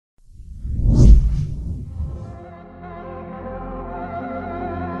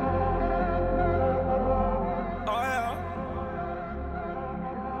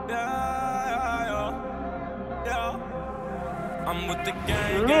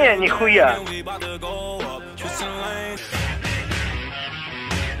Не, нихуя.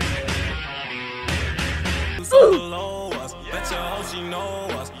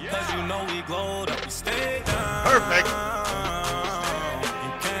 Perfect.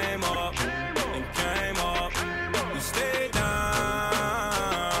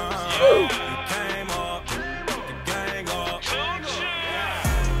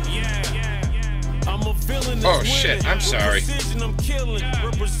 Oh shit, I'm sorry.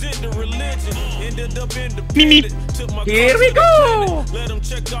 Mimi. Here we go. Let them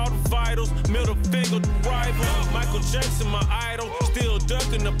check all the vitals. Middle finger to rival. Michael Jackson, my idol. Still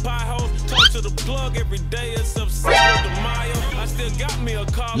ducking the potholes. Talk to the plug every day. It's upset with the Mayo. I still got me a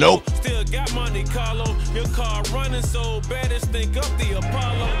car. Nope. Still got Monte Carlo. Your car running so bad it's think up the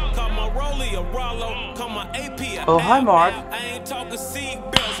Apollo. Call my Rollie a Rollo. Call my AP a Oh, hi, Mark. I ain't talking seat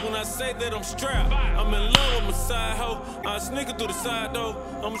belts when I say that I'm strapped. I'm in love with my side hoe. I sneaking through the side though.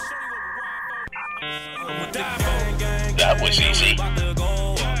 I'm show you That was easy.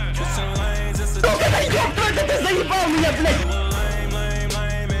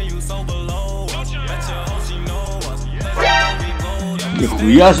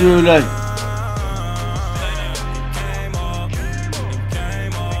 Нихуя себе, блядь.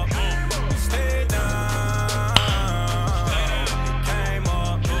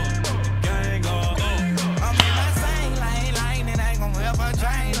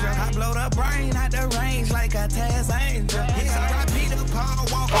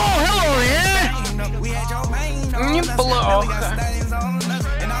 Неплохо.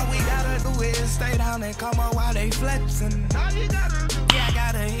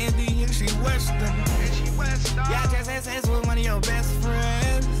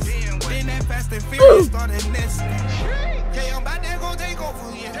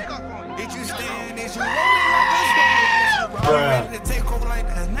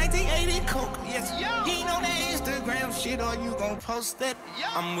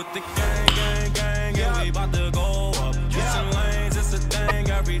 I'm with the gang, yeah, we about to go up. Switching lanes, it's a thing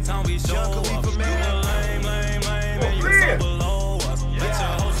every time we show up. You a lame, and you so below us.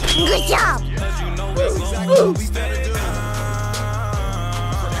 Good job! Cause you know it's gon' be better than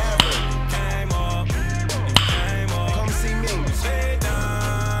come see me.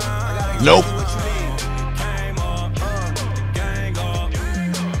 Nope.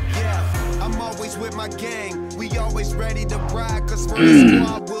 Yeah, I'm always with my gang. We always ready to ride, cause for the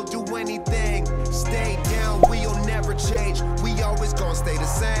squad we'll do anything. Stay down, we'll never change. We always gonna stay the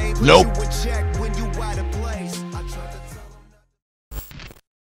same. Nope. You in check when you out of place. I try to tell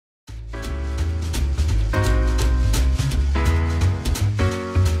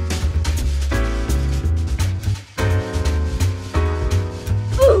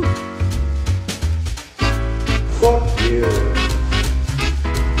Fuck you.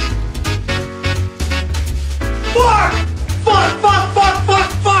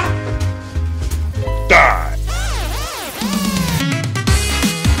 Die.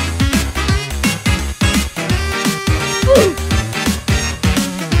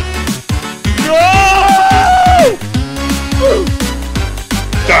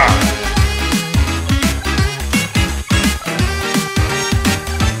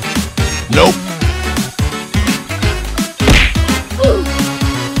 Nope.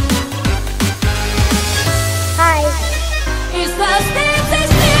 Hi.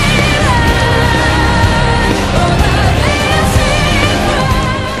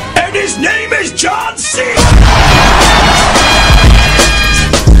 And his name is John C.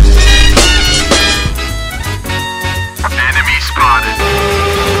 Enemy spotted.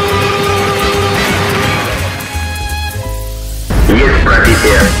 Есть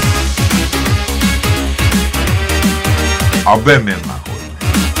пробитие. Обемен нахуй.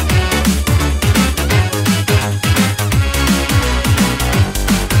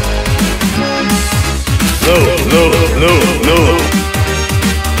 No.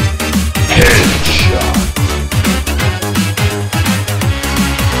 Headshot.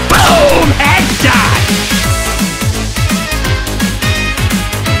 Boom! Headshot!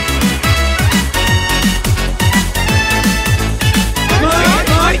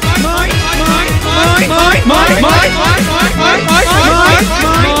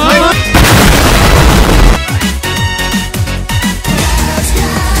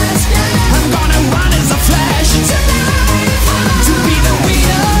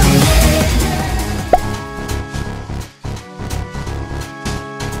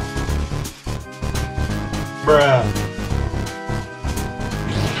 Bruh.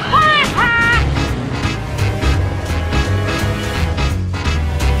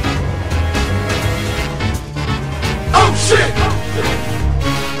 Oh shit!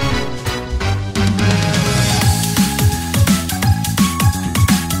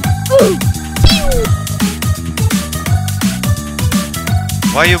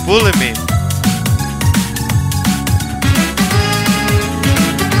 Why you bullying me?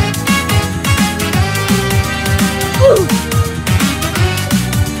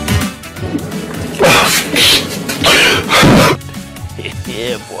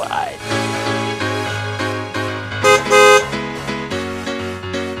 Yeah, boy.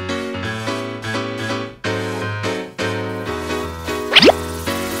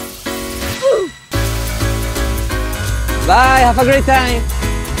 Bye, have a great time.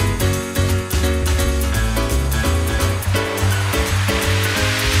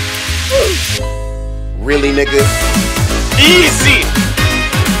 Really, nigga? Easy.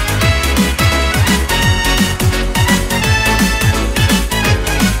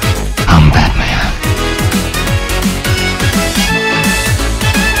 I'm Batman.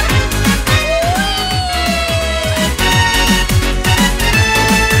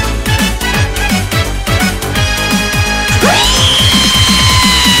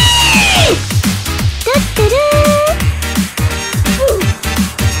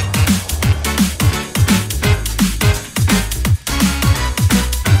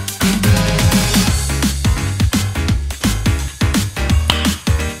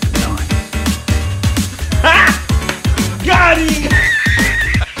 Got him.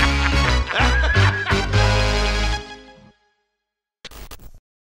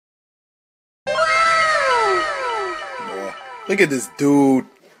 Look at this dude.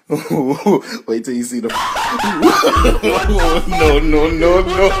 Wait till you see the. No, no, no,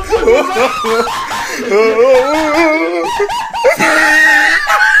 no.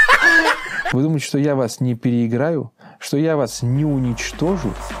 Вы думаете, что я вас не переиграю? Что я вас не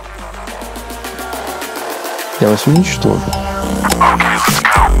уничтожу? Я вас уничтожу.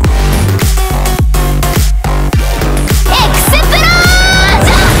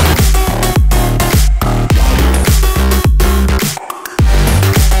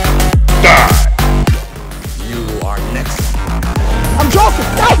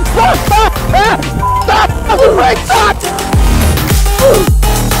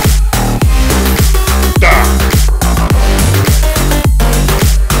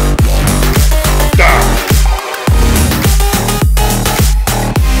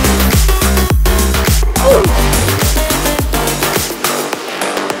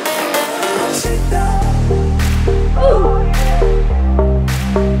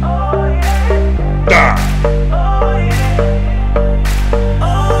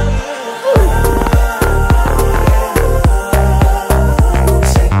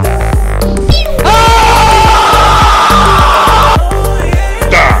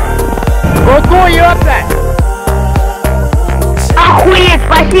 Охуеть,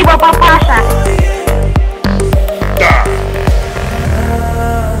 спасибо, папаша!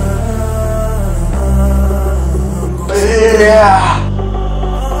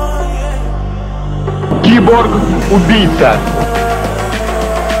 Киборг-убийца.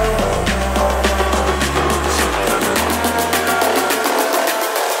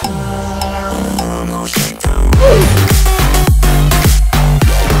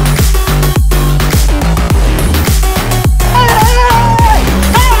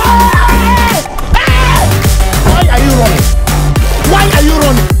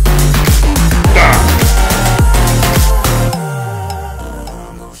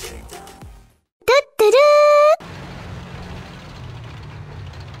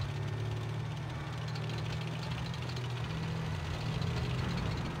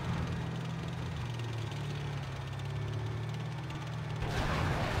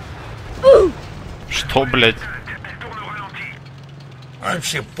 Что, блядь?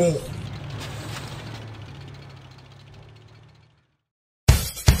 Вообще похуй.